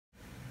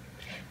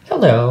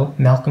Hello,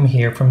 Malcolm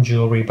here from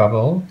Jewelry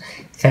Bubble.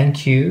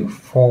 Thank you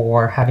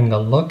for having a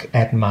look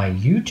at my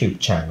YouTube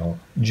channel,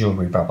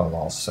 Jewelry Bubble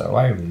also.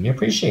 I really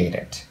appreciate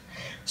it.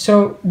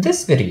 So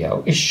this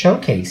video is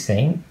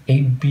showcasing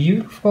a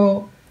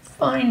beautiful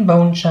fine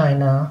bone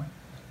china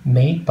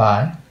made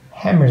by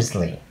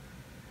Hammersley,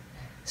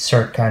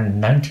 circa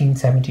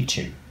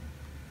 1972.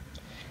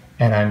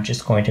 And I'm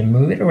just going to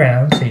move it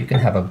around so you can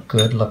have a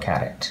good look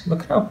at it.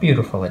 Look at how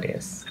beautiful it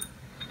is.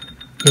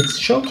 It's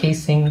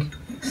showcasing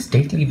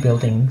stately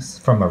buildings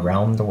from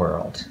around the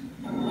world.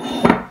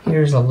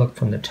 Here's a look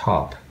from the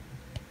top.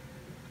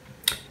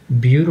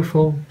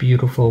 Beautiful,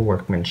 beautiful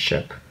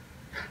workmanship.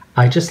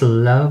 I just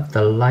love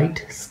the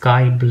light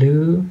sky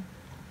blue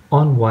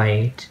on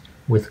white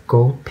with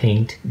gold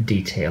paint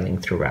detailing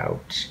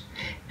throughout.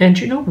 And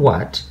you know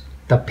what?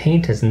 The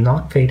paint has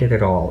not faded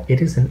at all.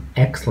 It is in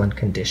excellent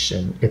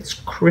condition. It's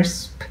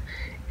crisp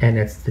and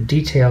the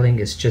detailing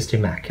is just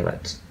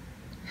immaculate.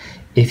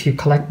 If you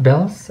collect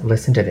bells,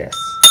 listen to this.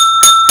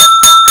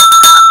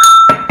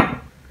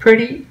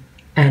 Pretty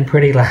and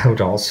pretty loud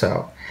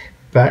also.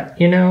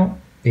 But you know,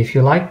 if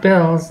you like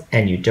bells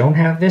and you don't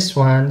have this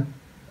one,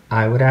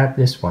 I would add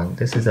this one.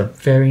 This is a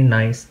very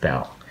nice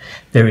bell.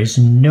 There is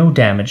no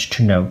damage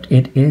to note.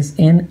 It is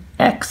in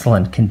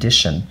excellent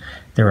condition.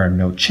 There are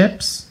no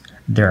chips,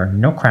 there are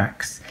no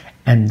cracks,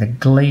 and the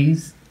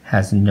glaze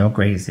has no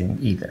grazing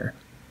either.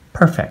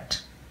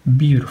 Perfect,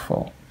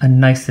 beautiful, a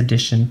nice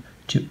addition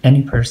to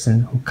any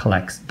person who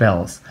collects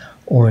bells.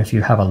 Or if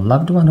you have a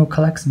loved one who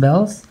collects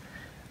bells,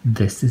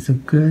 this is a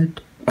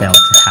good bell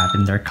to have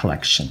in their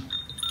collection.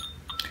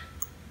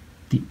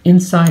 The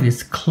inside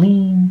is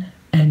clean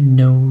and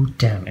no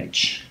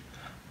damage.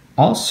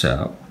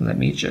 Also, let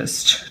me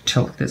just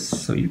tilt this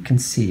so you can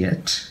see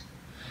it.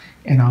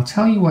 And I'll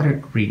tell you what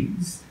it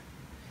reads.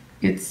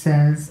 It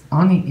says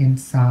on the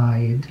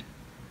inside,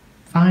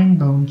 fine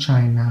bone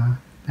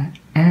china, the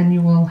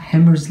Annual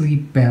Hammersley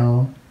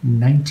Bell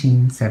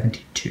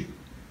 1972,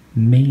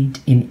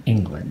 made in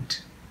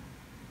England.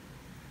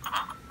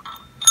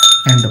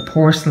 And the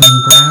porcelain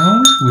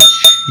ground,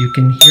 which you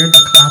can hear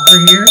the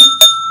clapper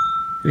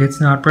here, it's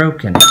not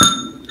broken.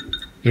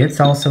 It's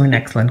also in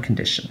excellent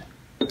condition.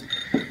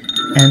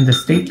 And the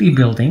stately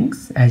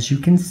buildings, as you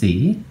can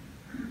see,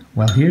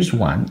 well, here's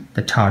one,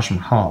 the Taj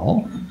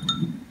Mahal.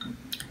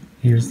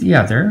 Here's the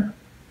other,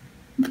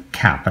 the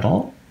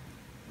Capitol.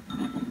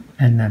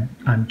 And then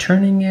I'm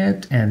turning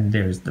it, and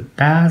there's the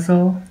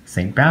Basil,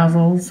 St.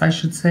 Basil's, I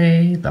should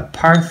say. The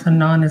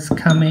Parthenon is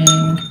coming.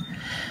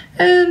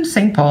 And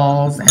St.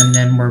 Paul's, and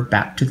then we're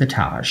back to the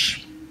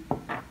Taj.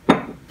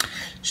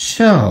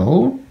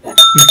 So,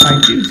 if I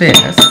do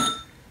this,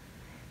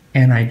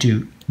 and I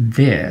do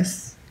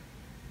this,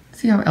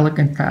 see how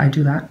elegant I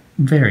do that?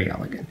 Very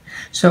elegant.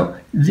 So,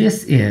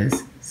 this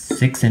is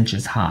 6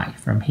 inches high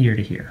from here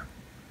to here.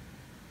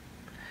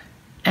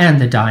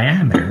 And the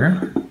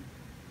diameter,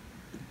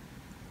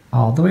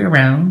 all the way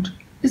around,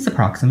 is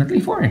approximately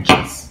 4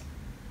 inches.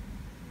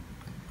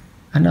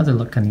 Another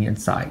look on the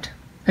inside.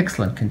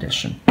 Excellent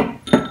condition.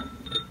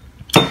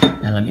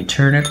 And let me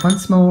turn it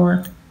once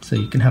more so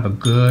you can have a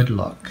good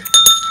look.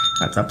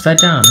 That's upside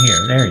down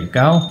here. There you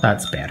go.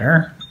 That's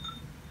better.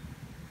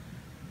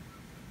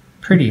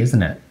 Pretty,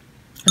 isn't it?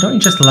 Don't you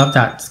just love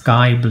that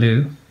sky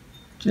blue?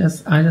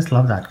 I just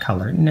love that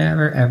color.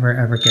 Never, ever,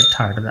 ever get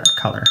tired of that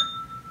color.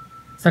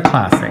 It's a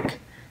classic.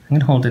 I'm going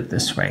to hold it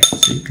this way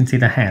so you can see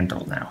the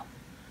handle now.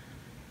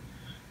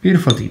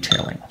 Beautiful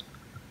detailing.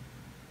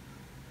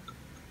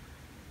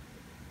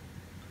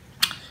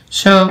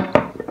 So,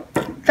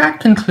 that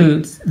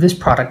concludes this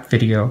product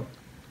video.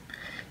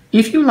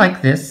 If you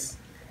like this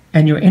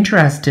and you're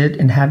interested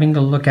in having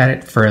a look at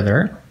it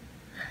further,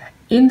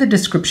 in the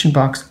description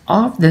box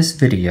of this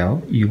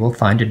video, you will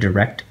find a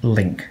direct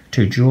link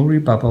to Jewelry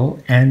Bubble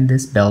and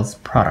this bell's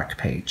product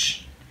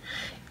page.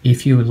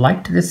 If you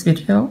liked this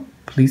video,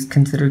 please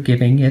consider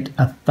giving it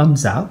a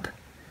thumbs up.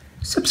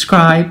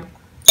 Subscribe.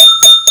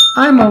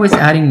 I'm always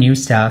adding new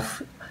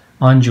stuff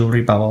on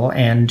Jewelry Bubble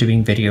and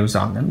doing videos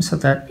on them so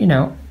that,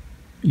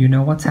 you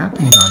know what's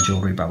happening on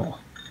Jewelry Bubble.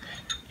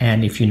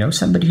 And if you know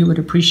somebody who would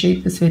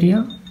appreciate this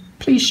video,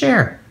 please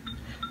share.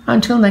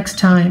 Until next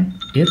time,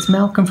 it's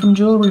Malcolm from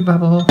Jewelry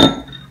Bubble.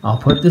 I'll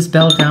put this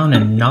bell down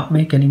and not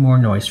make any more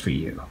noise for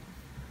you.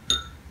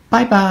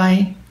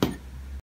 Bye-bye.